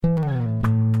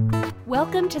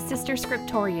Welcome to Sister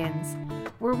Scriptorians,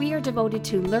 where we are devoted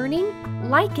to learning,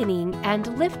 likening,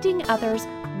 and lifting others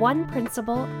one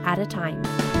principle at a time.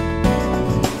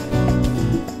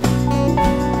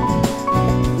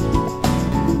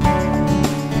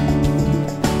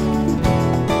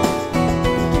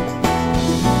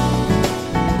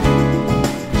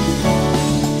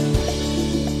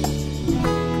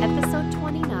 Episode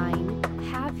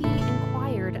 29, Have Ye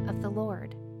Inquired of the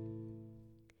Lord?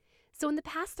 So in the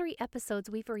past 3 episodes,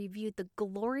 we've reviewed the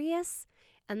glorious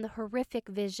and the horrific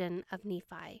vision of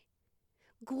Nephi.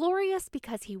 Glorious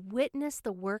because he witnessed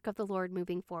the work of the Lord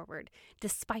moving forward,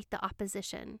 despite the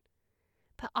opposition.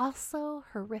 But also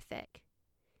horrific,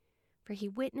 for he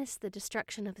witnessed the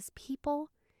destruction of his people,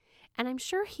 and I'm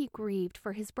sure he grieved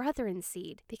for his brethren's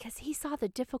seed, because he saw the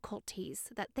difficulties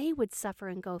that they would suffer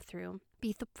and go through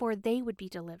before they would be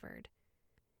delivered.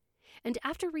 And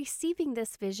after receiving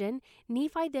this vision,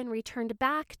 Nephi then returned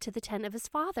back to the tent of his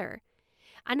father.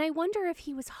 And I wonder if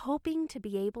he was hoping to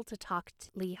be able to talk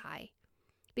to Lehi,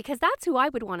 because that's who I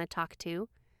would want to talk to.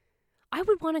 I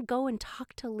would want to go and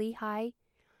talk to Lehi,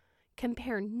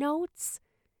 compare notes,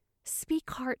 speak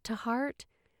heart to heart,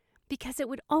 because it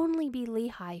would only be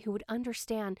Lehi who would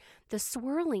understand the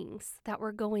swirlings that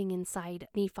were going inside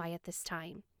Nephi at this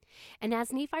time. And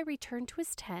as Nephi returned to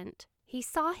his tent, he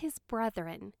saw his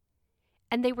brethren,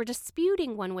 and they were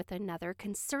disputing one with another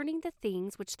concerning the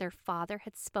things which their father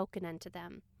had spoken unto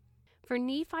them. For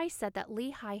Nephi said that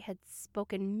Lehi had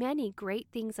spoken many great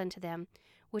things unto them,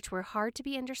 which were hard to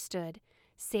be understood,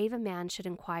 save a man should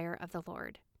inquire of the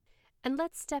Lord. And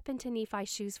let's step into Nephi's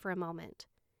shoes for a moment.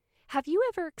 Have you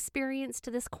ever experienced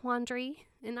this quandary?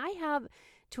 And I have,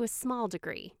 to a small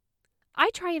degree.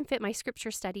 I try and fit my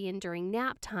scripture study in during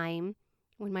nap time,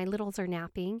 when my littles are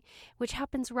napping, which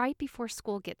happens right before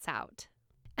school gets out.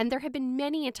 And there have been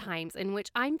many a times in which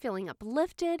I'm feeling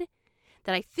uplifted,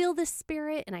 that I feel the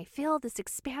Spirit, and I feel this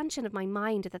expansion of my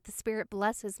mind that the Spirit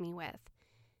blesses me with.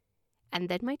 And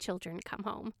then my children come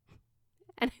home,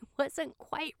 and I wasn't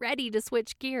quite ready to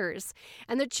switch gears.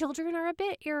 And the children are a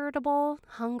bit irritable,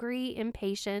 hungry,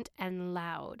 impatient, and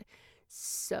loud.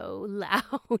 So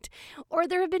loud. Or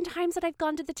there have been times that I've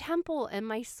gone to the temple, and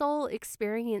my soul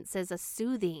experiences a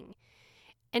soothing.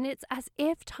 And it's as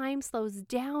if time slows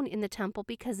down in the temple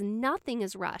because nothing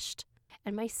is rushed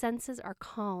and my senses are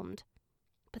calmed.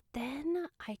 But then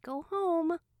I go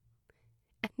home.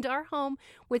 And our home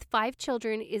with 5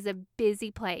 children is a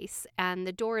busy place, and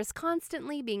the door is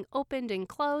constantly being opened and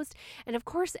closed. And of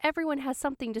course, everyone has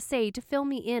something to say to fill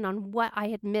me in on what I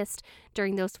had missed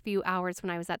during those few hours when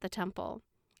I was at the temple.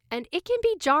 And it can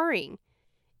be jarring.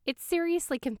 It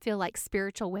seriously can feel like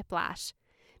spiritual whiplash,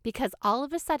 because all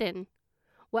of a sudden,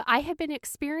 what I have been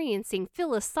experiencing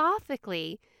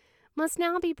philosophically must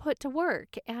now be put to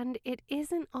work, and it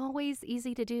isn't always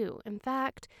easy to do. In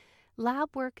fact,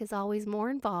 lab work is always more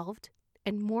involved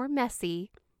and more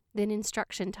messy than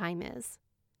instruction time is.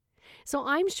 So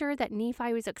I'm sure that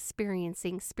Nephi was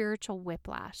experiencing spiritual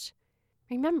whiplash.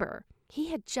 Remember,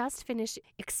 he had just finished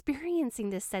experiencing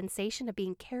this sensation of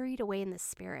being carried away in the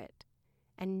Spirit,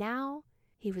 and now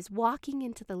he was walking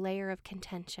into the layer of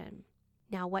contention.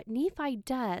 Now, what Nephi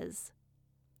does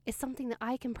is something that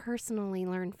I can personally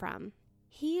learn from.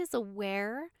 He is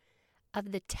aware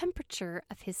of the temperature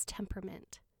of his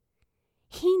temperament.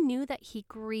 He knew that he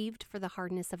grieved for the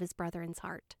hardness of his brethren's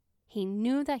heart. He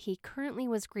knew that he currently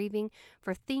was grieving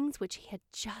for things which he had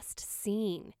just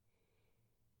seen.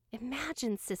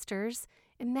 Imagine, sisters,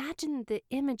 imagine the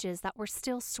images that were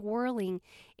still swirling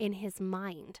in his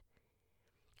mind.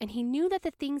 And he knew that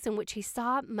the things in which he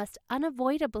saw must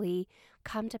unavoidably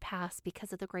come to pass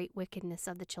because of the great wickedness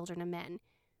of the children of men.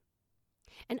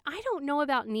 And I don't know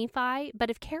about Nephi, but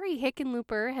if Carrie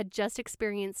Hickenlooper had just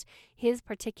experienced his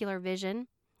particular vision,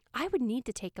 I would need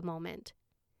to take a moment.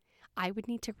 I would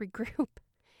need to regroup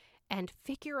and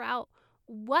figure out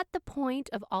what the point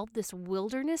of all this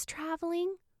wilderness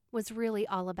traveling was really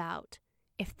all about,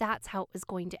 if that's how it was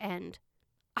going to end.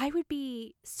 I would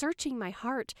be searching my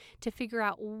heart to figure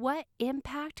out what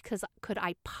impact could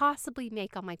I possibly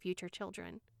make on my future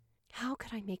children. How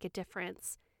could I make a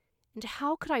difference? And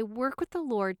how could I work with the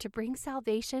Lord to bring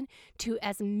salvation to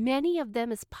as many of them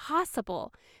as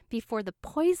possible before the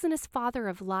poisonous father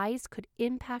of lies could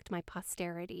impact my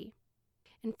posterity?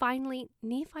 And finally,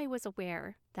 Nephi was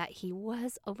aware that he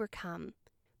was overcome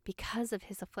because of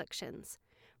his afflictions,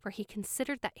 for he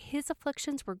considered that his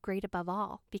afflictions were great above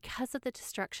all because of the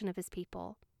destruction of his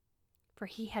people, for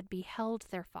he had beheld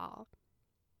their fall.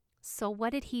 So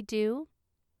what did he do?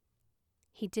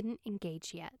 He didn't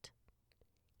engage yet.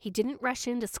 He didn't rush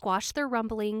in to squash their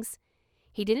rumblings.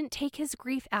 He didn't take his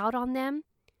grief out on them.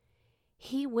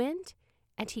 He went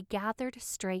and he gathered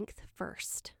strength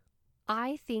first.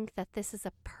 I think that this is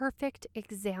a perfect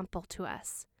example to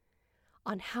us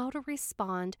on how to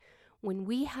respond when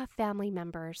we have family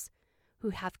members who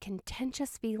have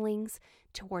contentious feelings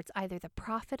towards either the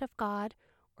prophet of God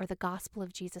or the gospel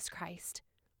of Jesus Christ.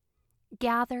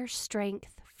 Gather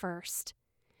strength first.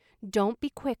 Don't be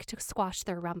quick to squash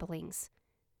their rumblings.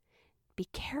 Be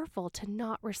careful to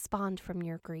not respond from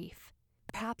your grief.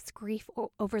 Perhaps grief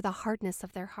over the hardness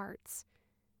of their hearts.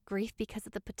 Grief because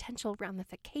of the potential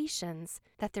ramifications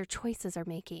that their choices are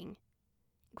making.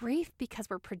 Grief because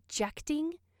we're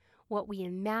projecting what we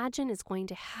imagine is going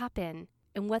to happen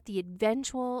and what the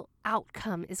eventual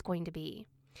outcome is going to be.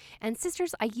 And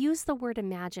sisters, I use the word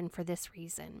imagine for this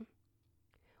reason.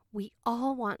 We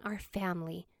all want our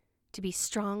family to be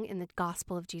strong in the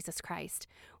gospel of Jesus Christ.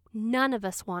 None of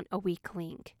us want a weak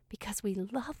link because we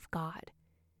love God.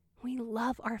 We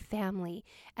love our family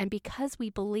and because we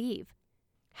believe.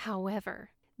 However,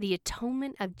 the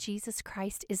atonement of Jesus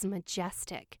Christ is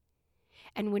majestic.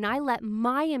 And when I let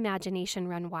my imagination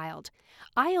run wild,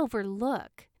 I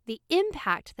overlook the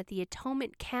impact that the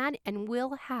atonement can and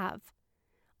will have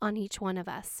on each one of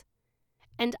us.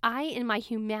 And I, in my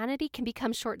humanity, can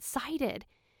become short-sighted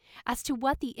as to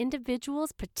what the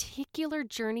individual's particular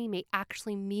journey may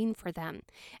actually mean for them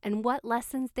and what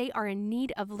lessons they are in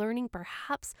need of learning,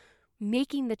 perhaps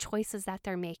making the choices that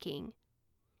they're making.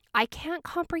 I can't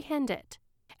comprehend it.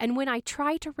 And when I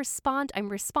try to respond, I'm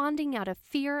responding out of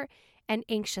fear and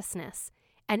anxiousness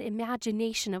and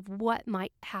imagination of what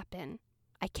might happen.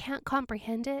 I can't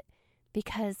comprehend it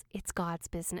because it's God's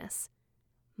business.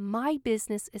 My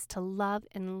business is to love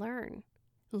and learn.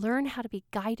 Learn how to be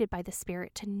guided by the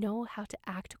Spirit, to know how to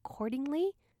act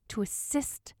accordingly, to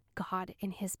assist God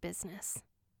in His business.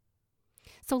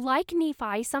 So like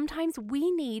Nephi, sometimes we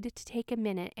need to take a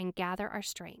minute and gather our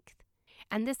strength.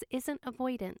 And this isn't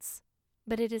avoidance,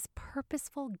 but it is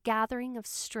purposeful gathering of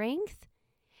strength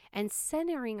and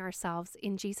centering ourselves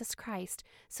in Jesus Christ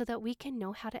so that we can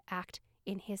know how to act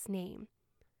in His name.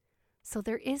 So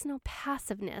there is no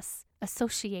passiveness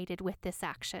associated with this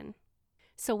action.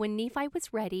 So when Nephi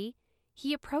was ready,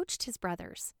 he approached his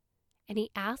brothers, and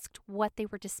he asked what they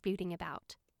were disputing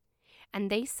about. And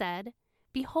they said,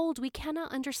 "Behold, we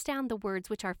cannot understand the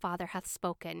words which our father hath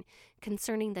spoken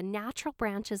concerning the natural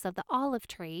branches of the olive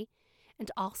tree, and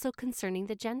also concerning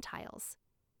the Gentiles."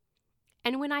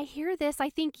 And when I hear this, I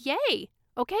think, yay!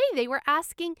 Okay, they were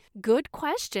asking good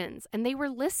questions, and they were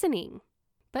listening.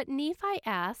 But Nephi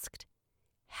asked,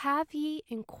 "Have ye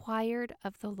inquired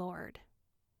of the Lord?"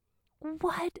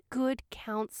 What good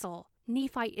counsel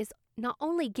Nephi is not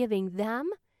only giving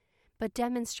them, but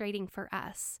demonstrating for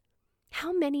us.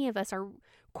 How many of us are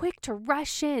quick to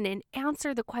rush in and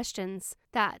answer the questions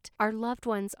that our loved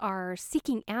ones are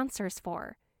seeking answers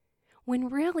for, when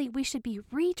really we should be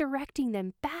redirecting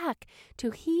them back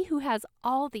to He who has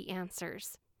all the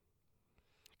answers?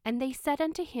 And they said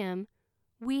unto him,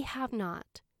 "We have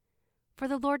not, for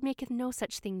the Lord maketh no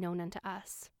such thing known unto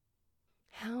us."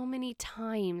 How many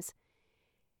times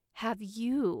have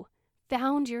you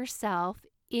found yourself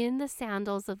in the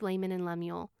sandals of Laman and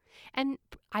Lemuel? And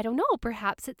I don't know,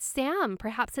 perhaps it's Sam,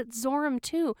 perhaps it's Zoram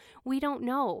too. We don't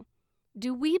know.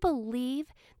 Do we believe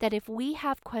that if we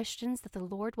have questions that the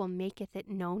Lord will maketh it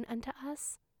known unto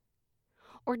us?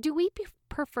 Or do we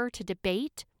prefer to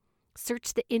debate,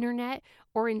 search the internet,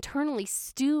 or internally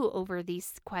stew over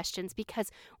these questions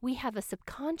because we have a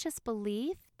subconscious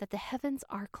belief that the heavens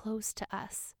are closed to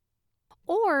us?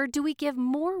 Or do we give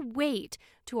more weight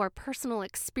to our personal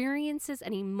experiences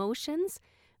and emotions,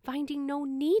 finding no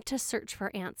need to search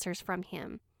for answers from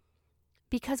Him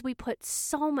because we put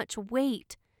so much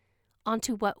weight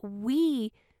onto what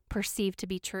we perceive to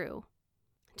be true?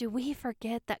 Do we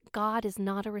forget that God is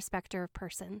not a respecter of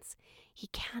persons? He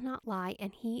cannot lie,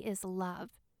 and He is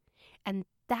love. And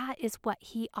that is what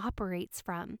He operates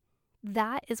from.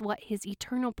 That is what His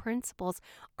eternal principles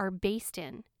are based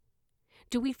in.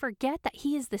 Do we forget that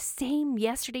He is the same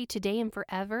yesterday, today, and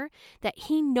forever? That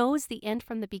He knows the end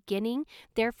from the beginning?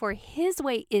 Therefore, His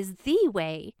way is the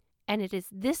way, and it is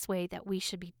this way that we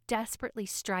should be desperately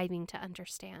striving to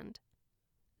understand.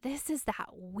 This is that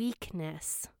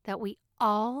weakness that we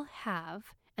all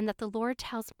have, and that the Lord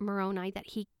tells Moroni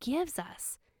that He gives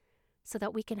us so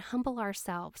that we can humble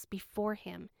ourselves before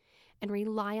Him and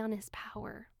rely on His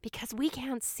power, because we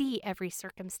can't see every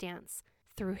circumstance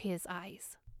through His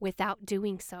eyes. Without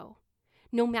doing so,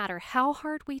 no matter how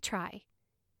hard we try,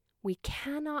 we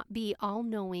cannot be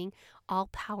all-knowing,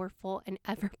 all-powerful, and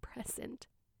ever-present.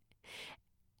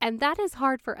 And that is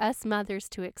hard for us mothers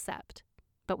to accept,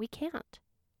 but we can't.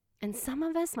 And some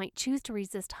of us might choose to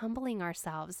resist humbling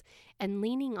ourselves and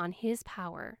leaning on His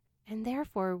power. And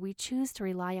therefore, we choose to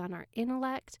rely on our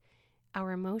intellect,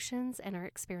 our emotions, and our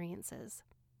experiences.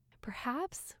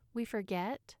 Perhaps we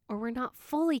forget, or we're not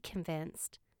fully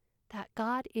convinced, that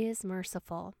God is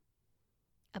merciful,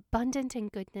 abundant in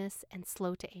goodness, and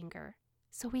slow to anger.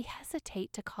 So we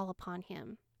hesitate to call upon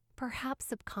Him. Perhaps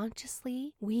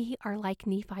subconsciously, we are like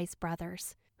Nephi's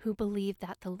brothers, who believe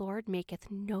that the Lord maketh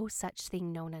no such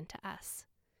thing known unto us,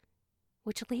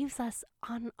 which leaves us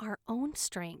on our own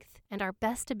strength and our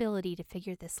best ability to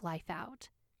figure this life out,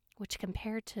 which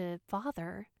compared to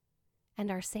Father and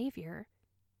our Savior,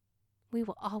 we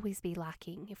will always be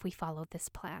lacking if we follow this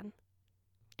plan.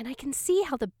 And I can see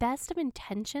how the best of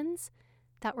intentions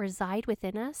that reside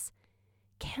within us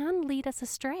can lead us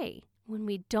astray when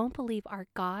we don't believe our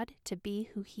God to be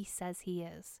who He says He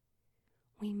is.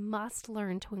 We must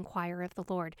learn to inquire of the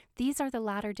Lord. These are the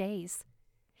latter days.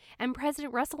 And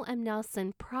President Russell M.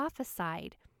 Nelson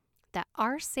prophesied that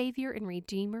our Savior and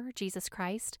Redeemer, Jesus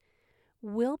Christ,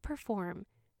 will perform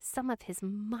some of His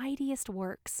mightiest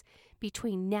works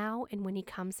between now and when He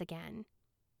comes again.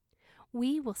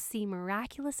 We will see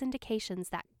miraculous indications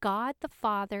that God the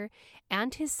Father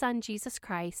and His Son, Jesus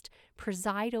Christ,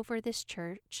 preside over this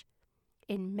church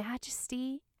in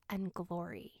majesty and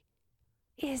glory.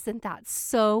 Isn't that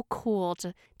so cool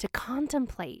to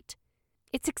contemplate?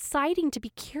 It's exciting to be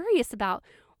curious about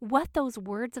what those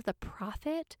words of the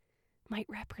prophet might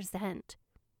represent.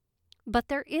 But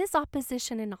there is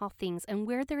opposition in all things, and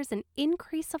where there is an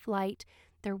increase of light,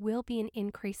 there will be an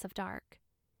increase of dark.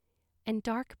 And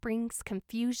dark brings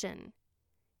confusion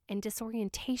and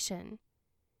disorientation,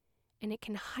 and it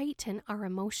can heighten our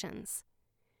emotions.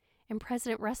 And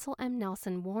President Russell M.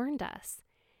 Nelson warned us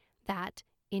that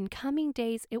in coming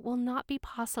days, it will not be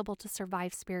possible to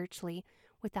survive spiritually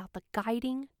without the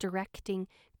guiding, directing,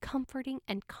 comforting,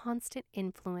 and constant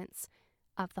influence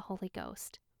of the Holy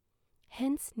Ghost.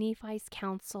 Hence, Nephi's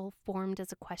counsel formed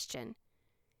as a question: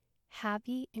 have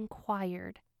ye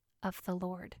inquired of the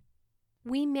Lord?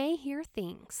 We may hear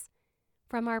things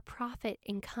from our prophet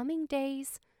in coming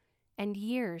days and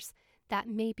years that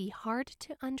may be hard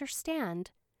to understand,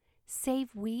 save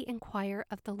we inquire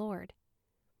of the Lord.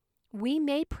 We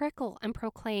may prickle and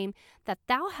proclaim that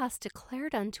Thou hast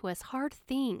declared unto us hard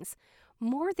things,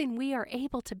 more than we are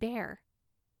able to bear.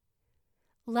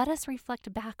 Let us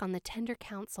reflect back on the tender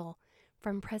counsel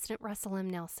from President Russell M.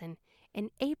 Nelson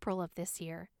in April of this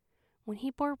year, when he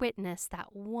bore witness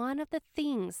that one of the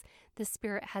things the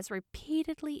Spirit has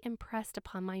repeatedly impressed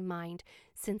upon my mind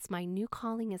since my new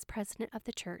calling as president of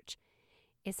the church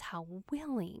is how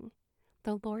willing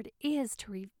the Lord is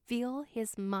to reveal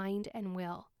His mind and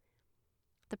will.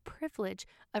 The privilege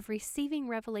of receiving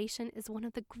revelation is one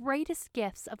of the greatest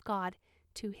gifts of God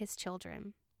to His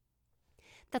children.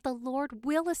 That the Lord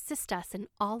will assist us in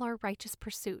all our righteous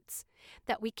pursuits,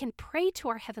 that we can pray to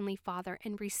our Heavenly Father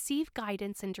and receive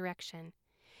guidance and direction,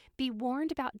 be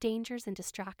warned about dangers and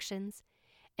distractions,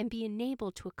 and be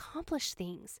enabled to accomplish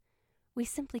things we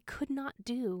simply could not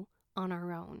do on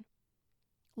our own.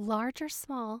 Large or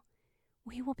small,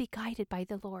 we will be guided by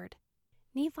the Lord.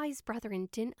 Nephi's brethren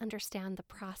didn't understand the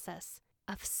process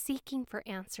of seeking for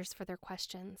answers for their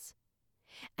questions.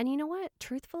 And you know what?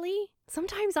 Truthfully,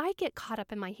 sometimes I get caught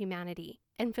up in my humanity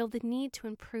and feel the need to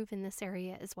improve in this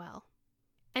area as well.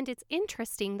 And it's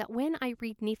interesting that when I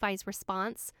read Nephi's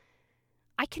response,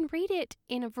 I can read it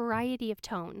in a variety of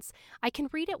tones. I can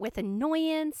read it with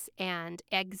annoyance and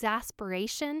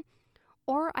exasperation,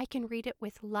 or I can read it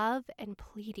with love and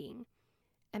pleading.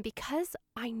 And because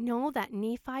I know that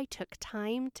Nephi took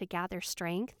time to gather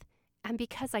strength, and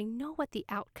because I know what the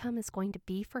outcome is going to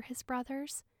be for his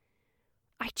brothers,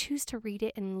 I choose to read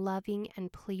it in loving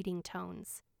and pleading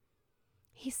tones.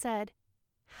 He said,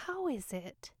 "How is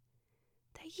it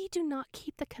that ye do not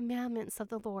keep the commandments of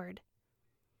the Lord?"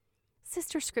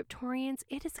 Sister Scriptorians,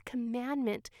 it is a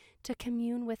commandment to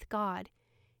commune with God.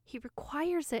 He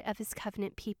requires it of His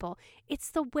covenant people.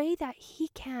 It's the way that He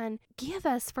can give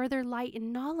us further light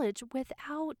and knowledge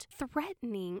without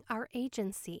threatening our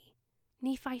agency.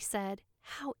 Nephi said,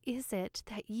 "How is it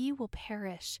that ye will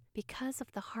perish because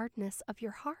of the hardness of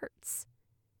your hearts?"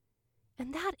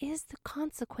 And that is the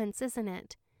consequence, isn't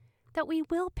it? That we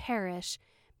will perish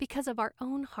because of our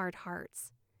own hard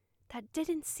hearts that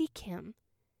didn't seek Him,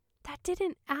 that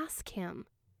didn't ask Him,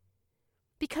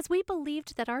 because we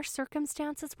believed that our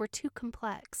circumstances were too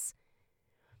complex.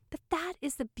 But that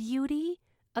is the beauty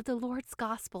of the Lord's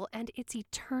gospel and its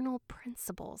eternal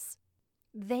principles.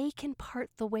 They can part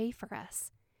the way for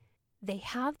us. They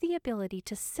have the ability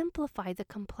to simplify the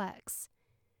complex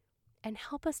and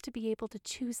help us to be able to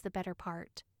choose the better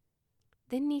part.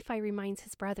 Then Nephi reminds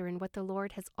his brethren what the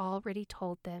Lord has already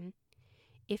told them.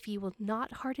 If ye will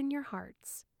not harden your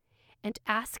hearts, and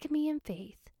ask me in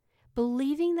faith,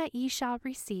 believing that ye shall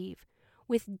receive,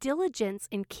 with diligence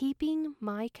in keeping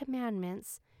my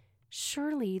commandments,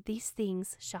 surely these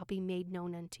things shall be made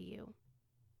known unto you.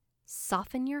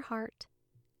 Soften your heart,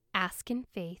 ask in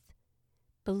faith,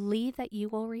 believe that you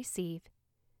will receive,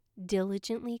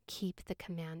 diligently keep the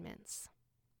commandments.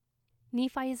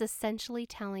 Nephi is essentially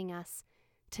telling us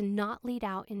to not lead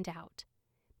out in doubt,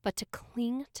 but to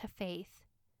cling to faith,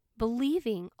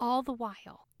 believing all the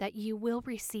while that you will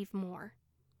receive more,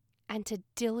 and to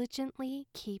diligently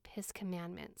keep his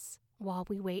commandments while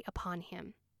we wait upon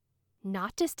him,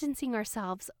 not distancing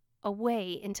ourselves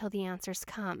away until the answers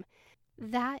come.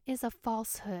 That is a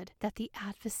falsehood that the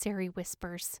adversary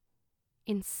whispers.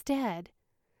 Instead,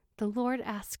 the Lord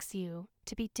asks you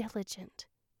to be diligent,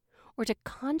 or to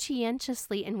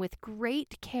conscientiously and with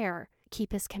great care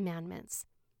keep his commandments.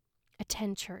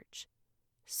 Attend church,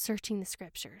 searching the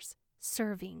scriptures,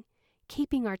 serving,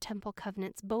 keeping our temple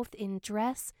covenants both in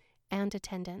dress and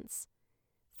attendance,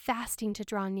 fasting to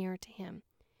draw near to him,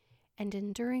 and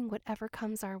enduring whatever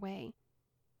comes our way.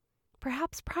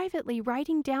 Perhaps privately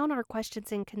writing down our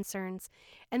questions and concerns,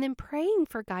 and then praying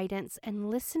for guidance and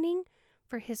listening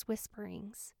for his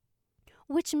whisperings,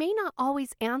 which may not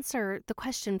always answer the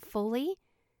question fully,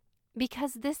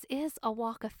 because this is a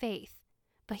walk of faith,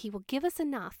 but he will give us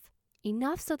enough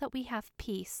so that we have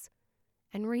peace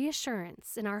and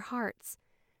reassurance in our hearts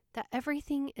that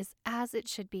everything is as it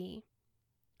should be.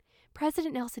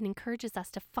 President Nelson encourages us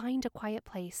to find a quiet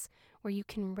place where you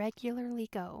can regularly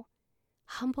go,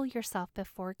 humble yourself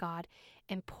before God,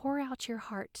 and pour out your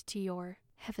heart to your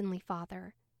Heavenly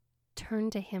Father. Turn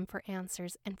to him for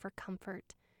answers and for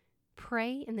comfort.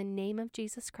 Pray in the name of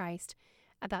Jesus Christ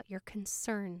about your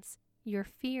concerns, your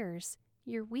fears,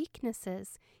 your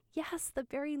weaknesses, yes, the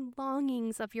very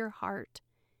longings of your heart,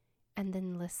 and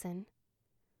then listen.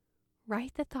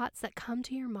 Write the thoughts that come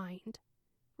to your mind,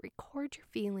 record your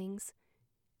feelings,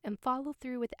 and follow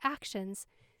through with actions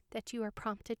that you are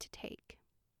prompted to take.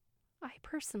 I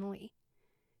personally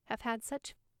have had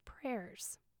such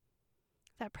prayers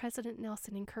that President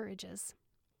Nelson encourages,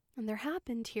 and there have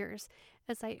been tears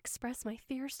as I express my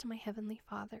fears to my Heavenly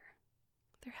Father.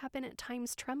 There have been at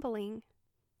times trembling,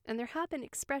 and there have been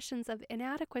expressions of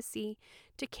inadequacy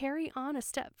to carry on a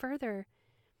step further.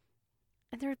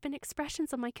 And there have been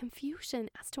expressions of my confusion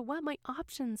as to what my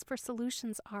options for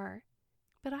solutions are.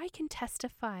 But I can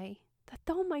testify that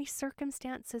though my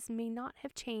circumstances may not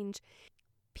have changed,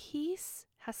 peace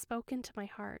has spoken to my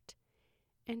heart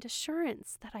and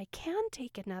assurance that I can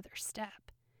take another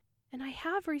step. And I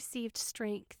have received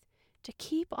strength to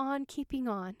keep on keeping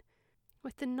on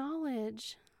with the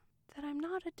knowledge that I'm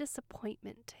not a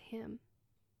disappointment to him.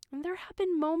 And there have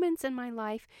been moments in my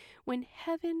life when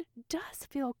heaven does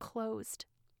feel closed.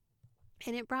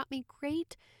 And it brought me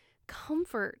great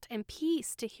comfort and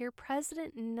peace to hear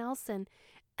President Nelson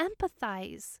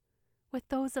empathize with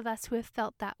those of us who have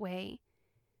felt that way.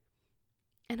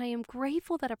 And I am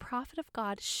grateful that a prophet of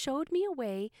God showed me a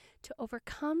way to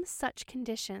overcome such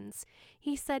conditions.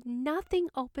 He said, nothing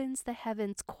opens the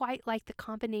heavens quite like the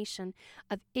combination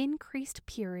of increased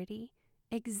purity,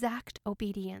 exact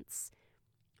obedience,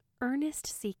 earnest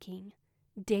seeking,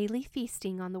 daily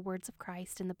feasting on the words of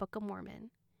Christ in the Book of Mormon,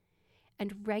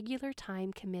 and regular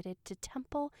time committed to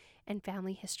temple and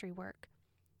family history work.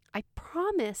 I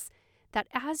promise that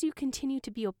as you continue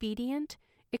to be obedient,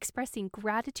 expressing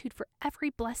gratitude for every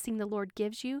blessing the Lord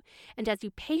gives you, and as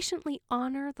you patiently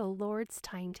honor the Lord's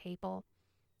timetable,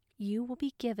 you will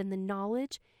be given the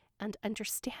knowledge and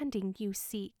understanding you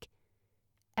seek.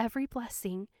 Every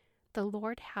blessing the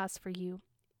Lord has for you,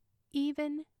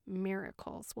 even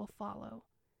miracles, will follow.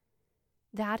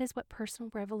 That is what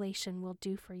personal revelation will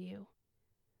do for you.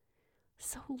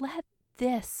 So let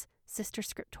this, Sister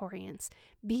Scriptorians,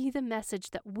 be the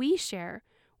message that we share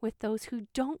with those who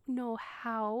don't know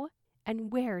how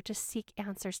and where to seek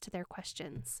answers to their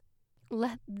questions.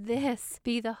 Let this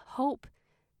be the hope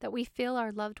that we fill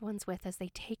our loved ones with as they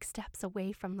take steps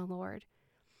away from the Lord,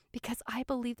 because I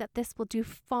believe that this will do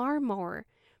far more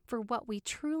for what we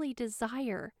truly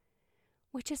desire,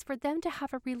 which is for them to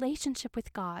have a relationship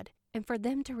with God and for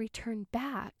them to return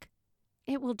back.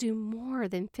 It will do more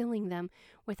than filling them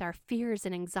with our fears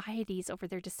and anxieties over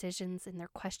their decisions and their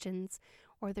questions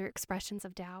or their expressions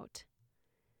of doubt.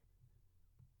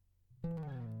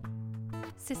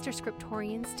 Sister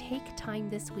Scriptorians, take time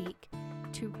this week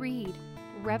to read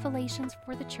Revelations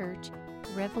for the Church,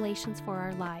 Revelations for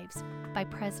Our Lives by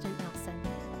President Nelson.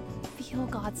 Feel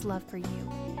God's love for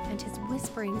you and his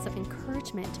whisperings of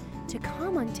encouragement to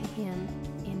come unto him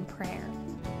in prayer.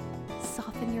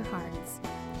 Soften your hearts,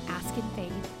 ask in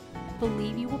faith,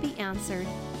 believe you will be answered,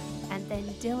 and then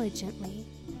diligently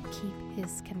keep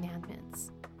his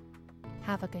commandments.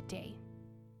 Have a good day.